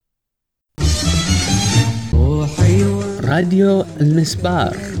راديو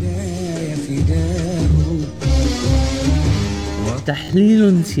المسبار،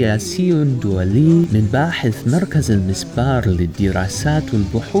 تحليل سياسي دولي من باحث مركز المسبار للدراسات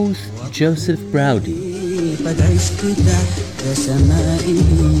والبحوث جوزيف براودي.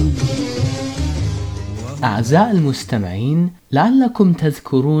 أعزائي المستمعين، لعلكم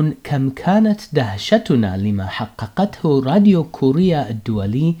تذكرون كم كانت دهشتنا لما حققته راديو كوريا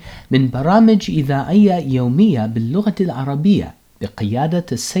الدولي من برامج إذاعية يومية باللغة العربية بقيادة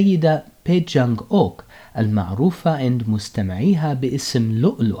السيدة بي جانغ أوك المعروفة عند مستمعيها باسم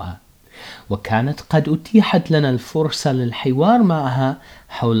لؤلؤة، وكانت قد أتيحت لنا الفرصة للحوار معها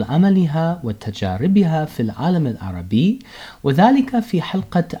حول عملها وتجاربها في العالم العربي، وذلك في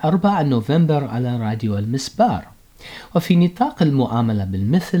حلقة 4 نوفمبر على راديو المسبار. وفي نطاق المعاملة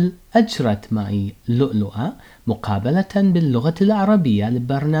بالمثل أجرت معي لؤلؤة مقابلة باللغة العربية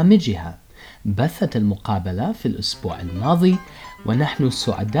لبرنامجها، بثت المقابلة في الأسبوع الماضي، ونحن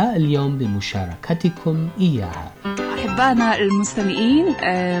سعداء اليوم بمشاركتكم إياها. أحبائنا المستمعين،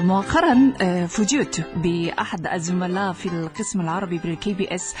 مؤخرا فوجئت بأحد الزملاء في القسم العربي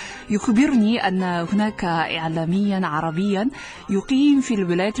بالKBS يخبرني أن هناك إعلاميا عربيا يقيم في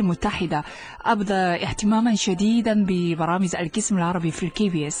الولايات المتحدة أبدى اهتماما شديدا ببرامج القسم العربي في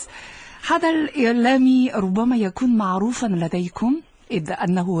الKBS. هذا الإعلامي ربما يكون معروفا لديكم، إذ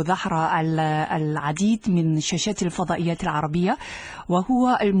أنه ظهر العديد من شاشات الفضائيات العربية،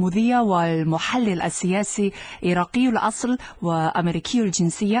 وهو المذيع والمحلل السياسي عراقي الأصل وأمريكي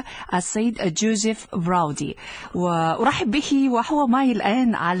الجنسية السيد جوزيف براودي، وأرحب به وهو معي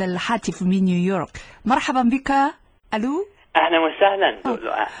الآن على الهاتف من نيويورك. مرحبا بك. ألو، أهلا وسهلا.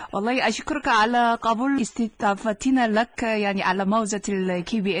 والله أشكرك على قبول استضافتنا لك يعني على موجة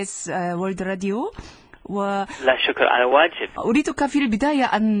الKBS وورلد راديو. لا شكر على واجب. أريدك في البداية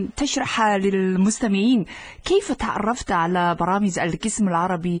أن تشرح للمستمعين كيف تعرفت على برامج القسم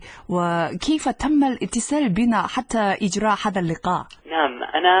العربي وكيف تم الاتصال بنا حتى إجراء هذا اللقاء. نعم،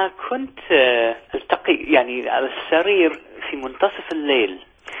 أنا كنت ألتقي يعني على السرير في منتصف الليل،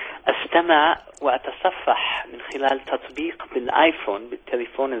 أستمع وأتصفح من خلال تطبيق بالآيفون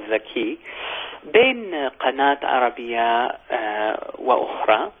بالتليفون الذكي بين قناة عربية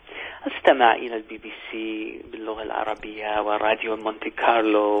وأخرى. أستمع إلى الBBC باللغة العربية وراديو مونتي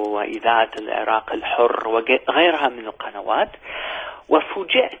كارلو وإذاعة العراق الحر وغيرها من القنوات،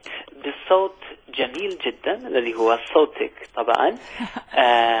 وفوجئت بصوت جميل جدا الذي هو صوتك طبعا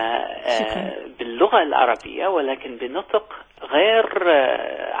باللغة العربية، ولكن بنطق غير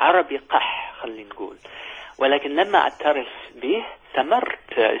عربي قح خلينا نقول. ولكن لما اعترف به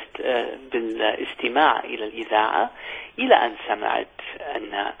استمرت بالاستماع إلى الإذاعة إلى أن سمعت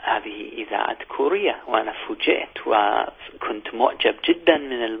أن هذه إذاعة كوريا، وأنا فوجئت وكنت معجب جدا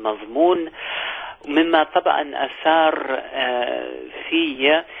من المضمون، مما طبعا أثار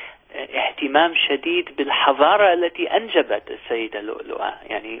في اهتمام شديد بالحضارة التي أنجبت السيدة لؤلؤة،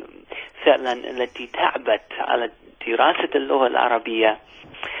 يعني فعلا التي تعبت على دراسة اللغة العربية.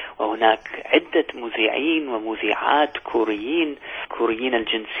 وهناك عدة مذيعين ومذيعات كوريين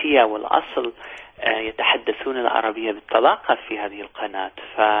الجنسية والأصل يتحدثون العربية بالطلاقة في هذه القناة،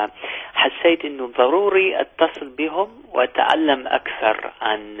 فحسيت أنه ضروري أتصل بهم وأتعلم أكثر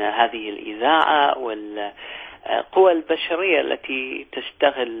عن هذه الإذاعة والقوى البشرية التي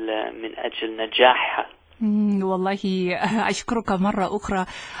تشتغل من أجل نجاحها. والله أشكرك مرة أخرى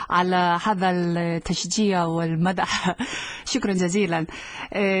على هذا التشجيع والمدح، شكرا جزيلا.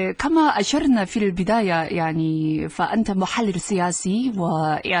 كما أشرنا في البداية يعني فأنت محلل سياسي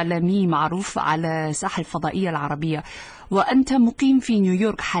وإعلامي معروف على ساحة الفضائية العربية، وأنت مقيم في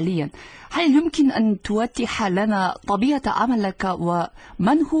نيويورك حاليا. هل يمكن أن توضح لنا طبيعة عملك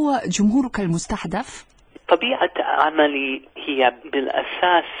ومن هو جمهورك المستهدف؟ طبيعة عملي هي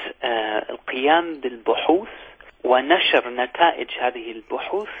بالأساس القيام بالبحوث ونشر نتائج هذه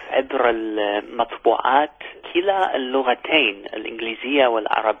البحوث عبر المطبوعات كلا اللغتين الإنجليزية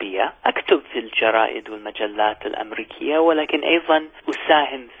والعربية. أكتب في الجرائد والمجلات الأمريكية، ولكن أيضا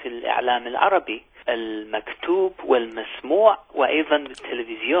أساهم في الإعلام العربي المكتوب والمسموع وأيضا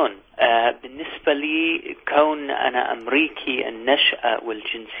بالتلفزيون. بالنسبة لي كون أنا أمريكي النشأة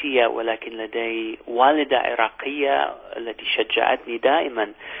والجنسية، ولكن لدي والدة عراقية التي شجعتني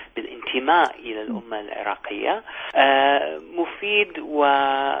دائما بالانتماء إلى الأمة العراقية، مفيد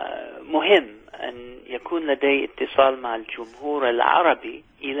ومهم أن يكون لدي اتصال مع الجمهور العربي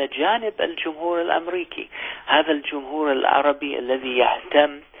إلى جانب الجمهور الأمريكي. هذا الجمهور العربي الذي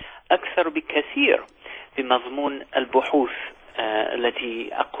يهتم أكثر بكثير بمضمون البحوث التي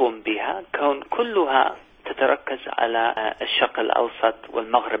أقوم بها، كون كلها تتركز على الشرق الأوسط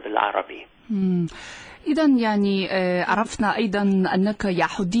والمغرب العربي. إذا يعني عرفنا أيضا أنك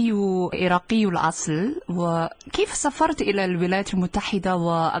يهودي عراقي الأصل، وكيف سافرت إلى الولايات المتحدة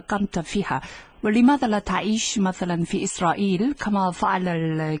وأقمت فيها؟ ولماذا لا تعيش مثلا في إسرائيل كما فعل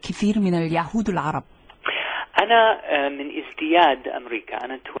الكثير من اليهود العرب؟ أنا من ازدياد أمريكا.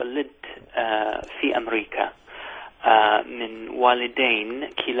 أنا تولدت في أمريكا من والدين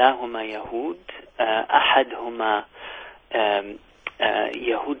كلاهما يهود. أحدهما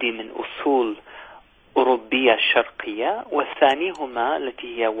يهودي من أصول أوروبية شرقية، والثانيهما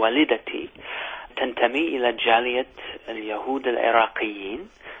التي هي والدتي تنتمي إلى جالية اليهود العراقيين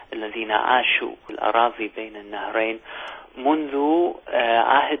الذين عاشوا في الأراضي بين النهرين منذ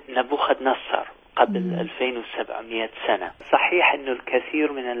عهد نبوخذ نصر قبل 2700 سنة. صحيح أن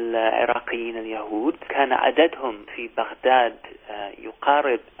الكثير من العراقيين اليهود كان عددهم في بغداد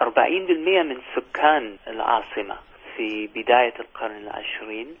يقارب 40% من سكان العاصمة في بداية القرن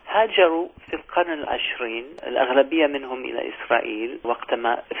العشرين. هاجروا في القرن العشرين الأغلبية منهم إلى إسرائيل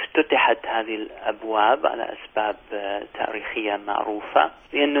وقتما افتتحت هذه الأبواب على أسباب تاريخية معروفة،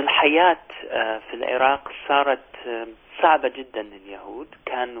 لأن الحياة في العراق صارت صعبة جدا لليهود.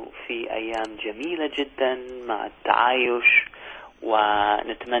 كانوا في أيام جميلة جدا مع التعايش،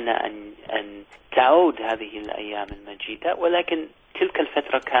 ونتمنى أن تعود هذه الأيام المجيدة، ولكن تلك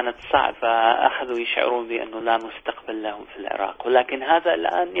الفترة كانت صعبة. أخذوا يشعرون بأنه لا مستقبل لهم في العراق، ولكن هذا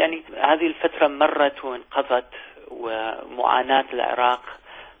الآن يعني هذه الفترة مرت وانقضت، ومعاناة العراق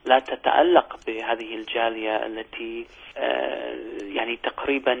لا تتعلق بهذه الجالية التي يعني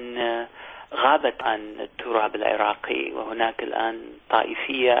تقريبا غابت عن التراب العراقي، وهناك الآن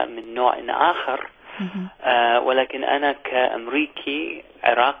طائفية من نوع آخر. ولكن أنا كأمريكي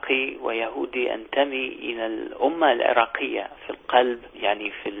عراقي ويهودي أنتمي إلى الأمة العراقية في القلب،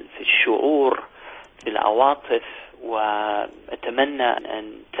 يعني في الشعور، في العواطف، وأتمنى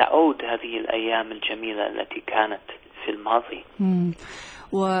أن تعود هذه الأيام الجميلة التي كانت في الماضي.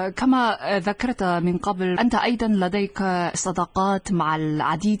 وكما ذكرت من قبل، أنت أيضا لديك صداقات مع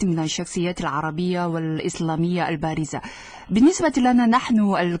العديد من الشخصيات العربية والإسلامية البارزة. بالنسبة لنا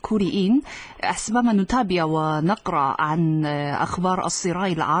نحن الكوريين، حسبما نتابع ونقرأ عن أخبار الصراع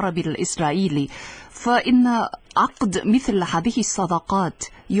العربي الإسرائيلي، فإن عقد مثل هذه الصداقات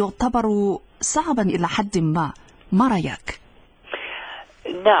يعتبر صعبا إلى حد ما رأيك؟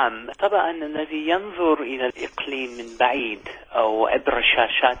 نعم، طبعا الذي ينظر إلى الإقليم من بعيد أو عبر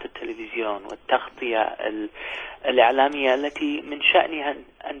شاشات التلفزيون والتغطية الإعلامية التي من شأنها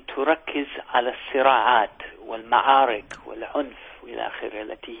أن تركز على الصراعات والمعارك والعنف وإلى آخره،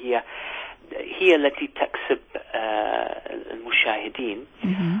 التي هي التي تكسب المشاهدين،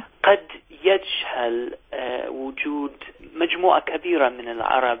 قد يجهل وجود مجموعة كبيرة من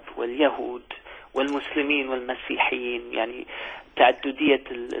العرب واليهود والمسلمين والمسيحيين، يعني تعددية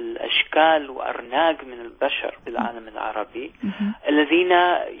الأشكال وأرناق من البشر في العالم العربي، الذين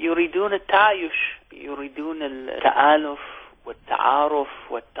يريدون التعايش، يريدون التآلف والتعارف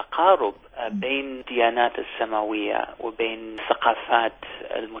والتقارب بين الديانات السماوية وبين الثقافات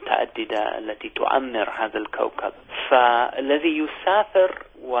المتعددة التي تعمر هذا الكوكب. فالذي يسافر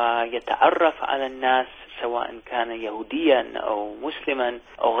ويتعرف على الناس سواء كان يهوديا أو مسلما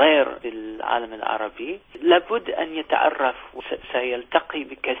أو غير في العالم العربي لابد أن يتعرف، وسيلتقي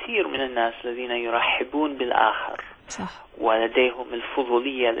بكثير من الناس الذين يرحبون بالآخر، صح، ولديهم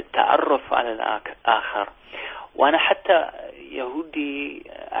الفضولية للتعرف على الآخر. وأنا حتى يهودي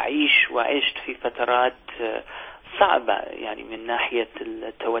أعيش وعشت في فترات صعبة، يعني من ناحية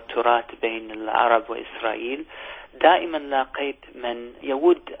التوترات بين العرب وإسرائيل. دائما لاقيت من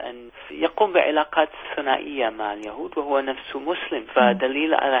يود أن يقوم بعلاقات ثنائية مع اليهود وهو نفسه مسلم.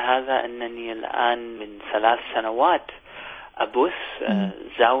 فدليل على هذا أنني الآن من 3 سنوات أبث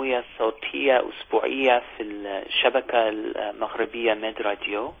زاوية صوتية أسبوعية في الشبكة المغربية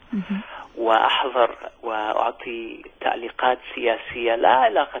راديو، وأحضر وأعطي تعليقات سياسية لا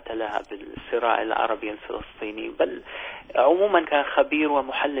علاقة لها بالصراع العربي الفلسطيني، بل عموما كخبير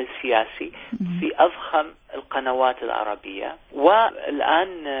ومحلل سياسي في أضخم القنوات العربية.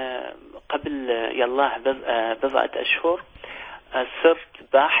 والآن قبل بضعة أشهر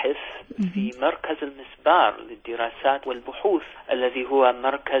صرت باحث في مركز المسبار للدراسات والبحوث، الذي هو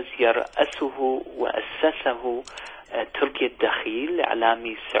مركز يرأسه وأسسه تركي الدخيل،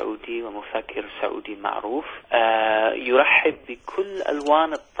 إعلامي سعودي ومفكر سعودي معروف، يرحب بكل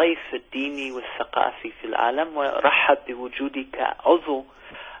ألوان الطيف الديني والثقافي في العالم، ورحب بوجودي كعضو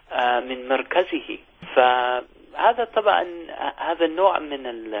من مركزه. فهذا طبعا هذا النوع من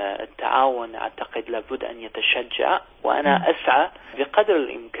التعاون أعتقد لابد أن يتشجع، وأنا أسعى بقدر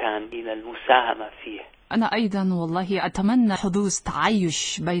الإمكان إلى المساهمة فيه. أنا أيضا والله أتمنى حدوث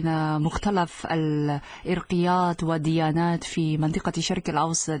تعايش بين مختلف الإرقيات والديانات في منطقة الشرق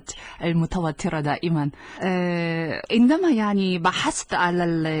الأوسط المتوترة دائما. عندما يعني بحثت على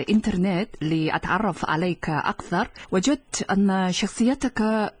الإنترنت لأتعرف عليك أكثر، وجدت أن شخصيتك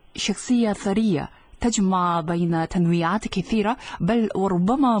شخصية ثرية تجمع بين تنويعات كثيرة، بل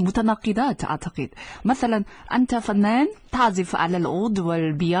وربما متناقضات. أعتقد مثلا أنت فنان تعزف على العود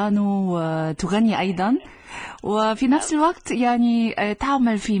والبيانو وتغني أيضا، وفي نفس الوقت يعني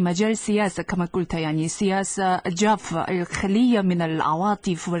تعمل في مجال السياسة كما قلت، يعني سياسة جافة الخلية من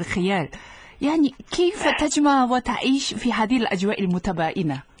العواطف والخيال. يعني كيف تجمع وتعيش في هذه الأجواء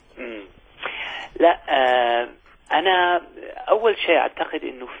المتباينة؟ لا، أنا أول شيء أعتقد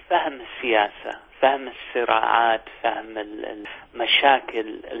أنه فهم السياسة، فهم الصراعات، فهم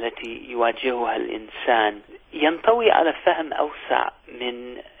المشاكل التي يواجهها الإنسان ينطوي على فهم أوسع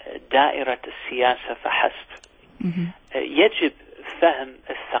من دائرة السياسة فحسب. يجب فهم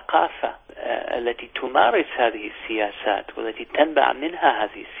الثقافة التي تمارس هذه السياسات والتي تنبع منها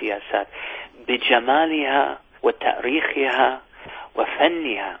هذه السياسات بجمالها وتاريخها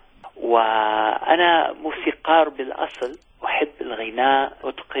وفنها. وأنا موسيقار بالأصل، أحب الغناء،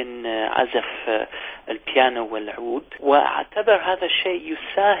 أتقن عزف البيانو والعود، وأعتبر هذا الشيء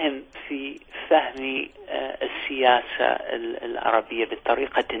يساهم في فهم السياسة العربية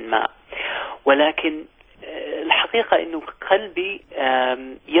بطريقة ما. ولكن الحقيقة أنه قلبي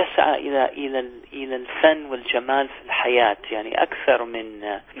يسعى إلى الفن والجمال في الحياة، يعني أكثر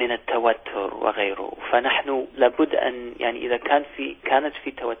من التوتر وغيره. فنحن لابد أن يعني إذا كانت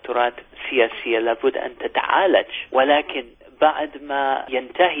في توترات سياسية لابد أن تتعالج، ولكن بعد ما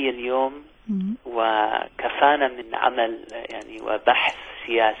ينتهي اليوم وكفانا من عمل يعني وبحث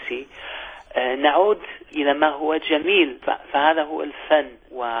سياسي نعود إلى ما هو جميل. فهذا هو الفن.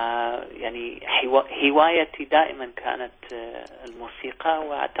 ويعني هوايتي دائما كانت الموسيقى،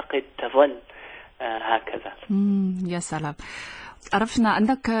 وأعتقد تظل هكذا. يا سلام. عرفنا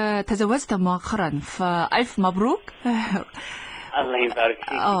أنك تزوجت مؤخرا، فألف مبروك. الله يبارك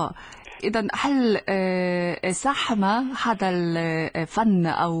فيك. إذن هل ساهم هذا الفن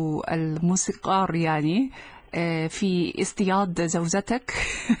أو الموسيقار يعني في اصطياد زوجتك؟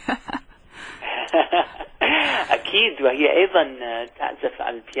 أكيد، وهي أيضا تعزف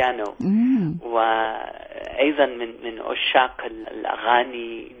على البيانو، وأيضا من عشاق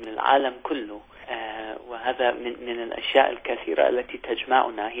الأغاني من العالم كله. وهذا من الأشياء الكثيرة التي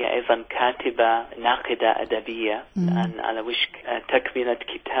تجمعنا. هي أيضا كاتبة ناقدة أدبية، الآن على وشك تكملة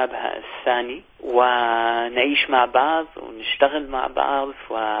كتابها الثاني، ونعيش مع بعض ونشتغل مع بعض،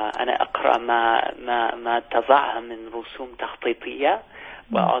 وأنا أقرأ ما تضعها من رسوم تخطيطية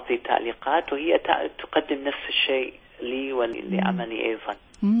وأعطي تعليقات، وهي تقدم نفس الشيء لي ولعملي أيضا.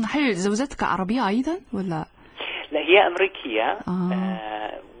 هل زوجتك عربية أيضا ولا؟ لا، هي أمريكية.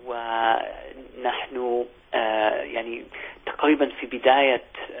 ونحن يعني تقريبا في بداية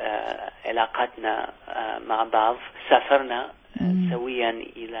علاقاتنا مع بعض سافرنا سويا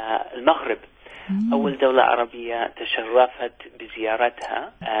إلى المغرب، أول دولة عربية تشرفت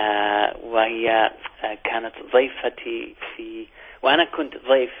بزيارتها، وهي كانت ضيفتي وأنا كنت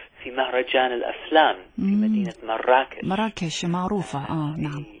ضيف في مهرجان الأفلام في مدينة مراكش معروفة.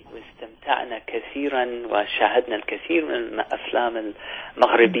 نعم. واستمتعنا كثيرا وشاهدنا الكثير من الأفلام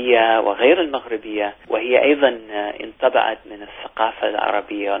المغربية وغير المغربية، وهي أيضا انطبعت من الثقافة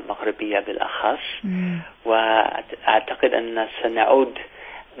العربية والمغربية بالأخص. وأعتقد أننا سنعود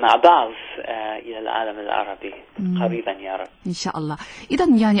مع بعض إلى العالم العربي قريبا يا رب إن شاء الله.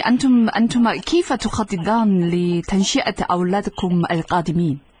 إذن يعني أنتم كيف تخططان لتنشئة أولادكم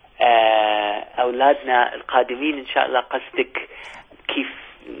القادمين؟ أولادنا القادمين إن شاء الله. قصدك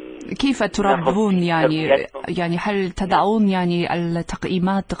كيف تربون يعني هل تدعون يعني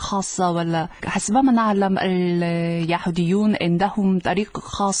التقييمات خاصة، ولا حسب ما نعلم اليهوديون عندهم طريقة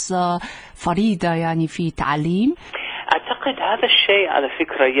خاصة فريدة يعني في تعليم؟ أعتقد هذا الشيء على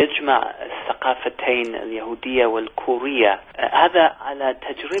فكرة يجمع الثقافتين اليهودية والكورية. هذا على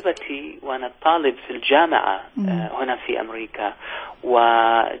تجربتي وأنا طالب في الجامعة هنا في أمريكا،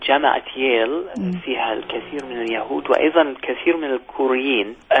 وجامعة ييل فيها الكثير من اليهود وأيضا الكثير من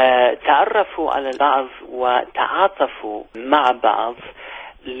الكوريين. تعرفوا على بعض وتعاطفوا مع بعض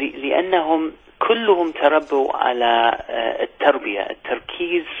لأنهم كلهم تربوا على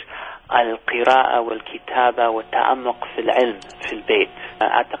التركيز على القراءة والكتابة والتعمق في العلم في البيت.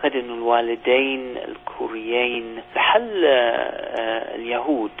 أعتقد أن الوالدين الكوريين بحل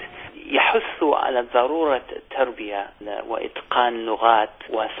اليهود يحثوا على ضرورة التربية وإتقان لغات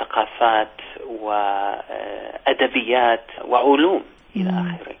وثقافات وأدبيات وعلوم إلى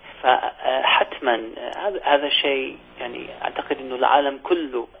آخره. فحتما هذا شيء يعني أعتقد أنه العالم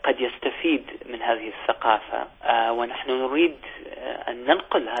كله قد يستفيد من هذه الثقافة، ونحن نريد أن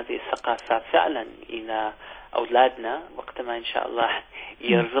ننقل هذه الثقافة فعلا إلى أولادنا وقتما إن شاء الله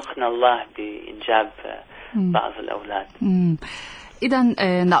يرزقنا الله بإنجاب بعض الأولاد. إذا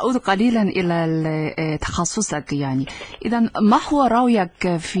نعود قليلا إلى تخصصك، يعني إذا ما هو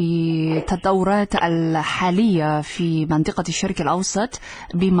رأيك في التطورات الحالية في منطقة الشرق الأوسط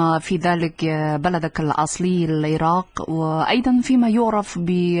بما في ذلك بلدك الأصلي العراق، وأيضا فيما يعرف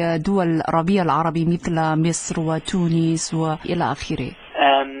بدول العربية العربي مثل مصر وتونس وإلى آخره؟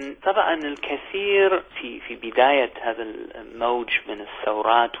 طبعا الكثير في بداية هذا الموج من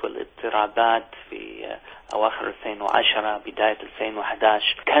الثورات والاضطرابات في أواخر 2010 بداية 2011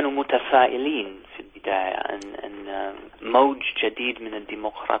 كانوا متفائلين في البداية أن موج جديد من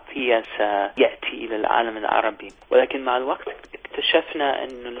الديمقراطية سيأتي إلى العالم العربي، ولكن مع الوقت اكتشفنا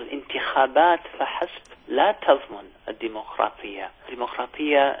أن الانتخابات فحسب لا تضمن الديمقراطية.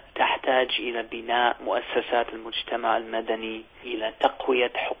 الديمقراطية تحتاج إلى بناء مؤسسات المجتمع المدني، إلى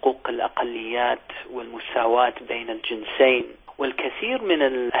تقوية حقوق الأقليات والمساواة بين الجنسين، والكثير من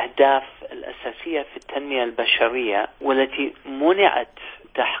الأهداف الأساسية في التنمية البشرية والتي منعت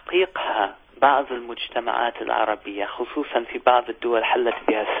تحقيقها بعض المجتمعات العربية، خصوصا في بعض الدول حلت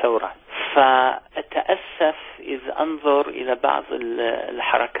بها الثورة. فأتأسف إذ أنظر إلى بعض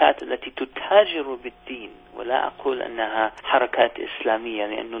الحركات التي تتاجر بالدين، ولا أقول أنها حركات إسلامية،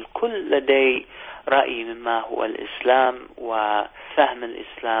 لأن الكل لديه رأي مما هو الإسلام وفهم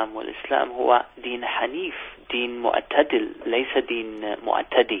الإسلام، والإسلام هو دين حنيف، دين معتدل، ليس دين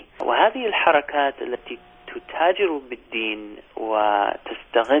معتدي. وهذه الحركات التي تتاجر بالدين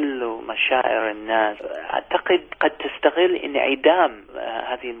وتستغل مشاعر الناس أعتقد قد تستغل انعدام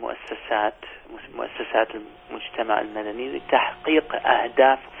هذه مؤسسات المجتمع المدني لتحقيق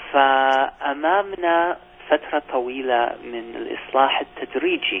أهداف. فأمامنا فترة طويلة من الإصلاح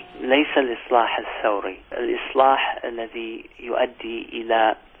التدريجي، ليس الإصلاح الثوري، الإصلاح الذي يؤدي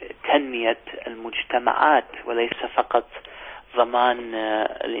إلى تنمية المجتمعات وليس فقط ضمان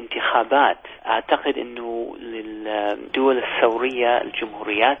الانتخابات. أعتقد أنه للدول الثورية،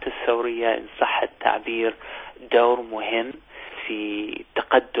 الجمهوريات الثورية إن صح التعبير، دور مهم في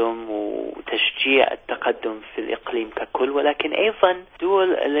تقدم وتشجيع التقدم في الإقليم ككل، ولكن أيضا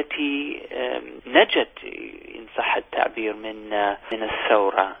دول التي نجت إن صح التعبير من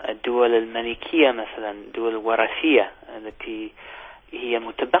الثورة، الدول الملكية مثلا، الدول الوراثية التي هي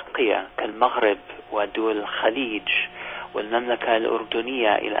متبقية كالمغرب ودول الخليج والمملكة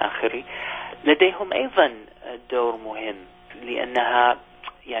الأردنية إلى آخره، لديهم أيضا دور مهم، لأنها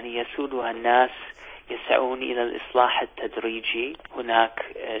يعني يسودها الناس يسعون إلى الإصلاح التدريجي. هناك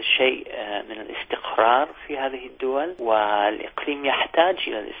شيء من الاستقرار في هذه الدول، والإقليم يحتاج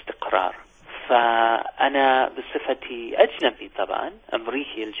إلى الاستقرار. فأنا بصفتي أجنبي طبعا،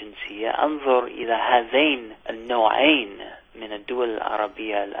 أمريكي الجنسية، أنظر إلى هذين النوعين من الدول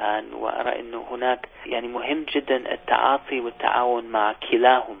العربية الآن، وأرى أنه هناك يعني مهم جدا التعاطي والتعاون مع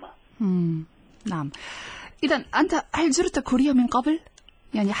كلاهما. نعم. إذا أنت هل زرت كوريا من قبل؟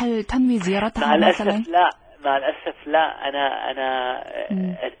 يعني هل تنوي زيارتها مع مثلا؟ الأسف لا، مع الأسف لا. أنا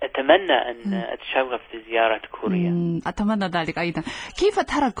أتمنى أن أتشرف بزيارة كوريا. أتمنى ذلك أيضا. كيف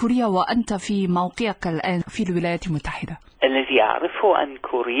ترى كوريا وأنت في موقعك الآن في الولايات المتحدة؟ الذي أعرفه عن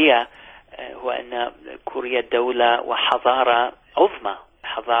كوريا هو أن كوريا دولة وحضارة عظمى،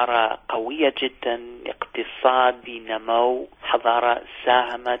 حضارة قوية جدا، اقتصاد بنمو، حضارة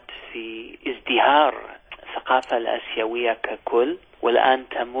ساهمت في ازدهار الثقافة الآسيوية ككل، والآن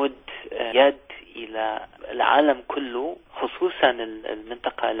تمد يد إلى العالم كله، خصوصا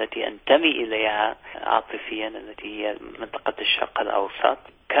المنطقة التي أنتمي إليها عاطفيا التي هي منطقة الشرق الأوسط.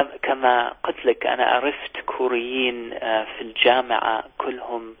 كما قلت لك أنا عرفت كوريين في الجامعة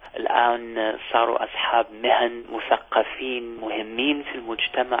كلهم الآن صاروا أصحاب مهن، مثقفين مهمين في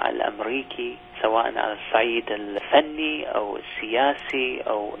المجتمع الأمريكي، سواء على الصعيد الفني أو السياسي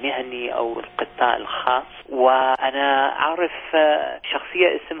أو مهني أو القطاع الخاص. وأنا أعرف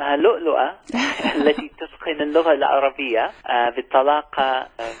شخصية اسمها لؤلؤة التي تتقن اللغة العربية بطلاقة،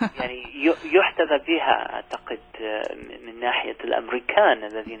 يعني يحتذى بها أعتقد من ناحية الأمريكان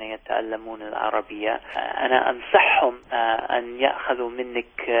الذين يتعلمون العربية. أنا أنصحهم أن يأخذوا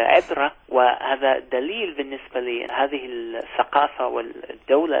منك عبرة، وهذا دليل بالنسبة لي هذه الثقافة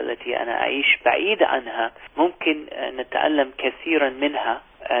والدولة التي أنا أعيش بعيد عنها ممكن نتعلم كثيرا منها،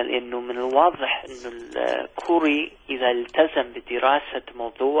 لأنه من الواضح أن الكوري إذا التزم بدراسة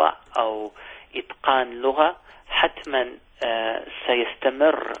موضوع أو إتقان لغة حتما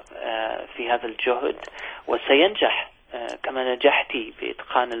سيستمر في هذا الجهد وسينجح كما نجحت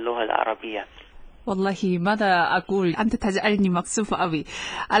بإتقان اللغة العربية. والله ماذا أقول، أنت تجعلني مكسوفة أوي.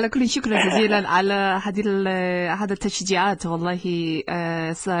 على كل شكرا جزيلا على هذا التشجيعات، والله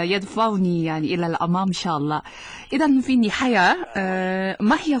سيدفعني يعني إلى الأمام إن شاء الله. إذا في النهاية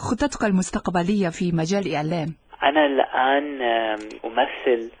ما هي خطتك المستقبلية في مجال الإعلام؟ أنا الآن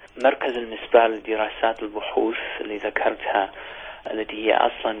أمثل مركز المسبار لدراسات البحوث اللي ذكرتها، التي هي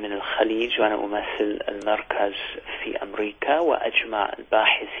أصلا من الخليج، وأنا أمثل المركز في أمريكا، وأجمع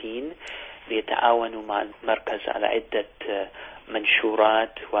الباحثين ليتعاونوا مع المركز على عدة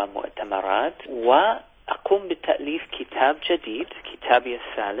منشورات ومؤتمرات، وأقوم بتأليف كتاب جديد، كتابي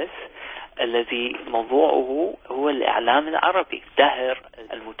الثالث، الذي موضوعه هو الإعلام العربي الدهر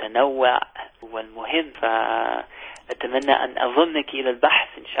المتنوع والمهم. فأتمنى أن أضمك إلى البحث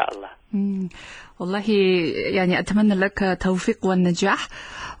إن شاء الله. والله يعني أتمنى لك توفيق والنجاح.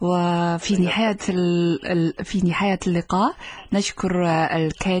 وفي نهاية اللقاء نشكر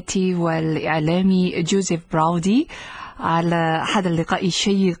الكاتب والإعلامي جوزيف براودي على هذا اللقاء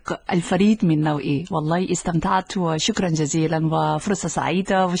الشيق الفريد من نوعه. والله استمتعت، وشكرا جزيلا، وفرصة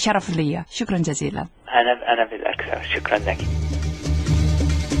سعيدة وشرف لي. شكرا جزيلا. أنا بالأكثر. شكرا لك.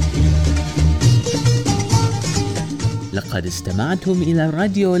 لقد استمعتم إلى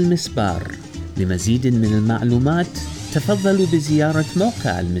راديو المسبار. لمزيد من المعلومات تفضلوا بزيارة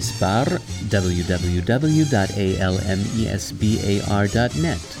موقع المسبار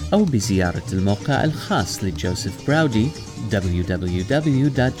www.almesbar.net أو بزيارة الموقع الخاص لجوزيف براودي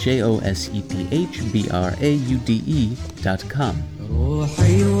www.josephbraude.com.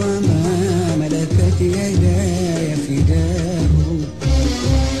 روحي وما ملكت يداي فداه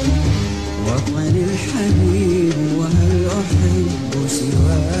وطني الحبيب، وهل أحب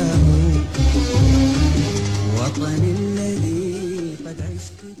سواه، وطني الذي قد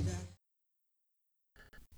عشت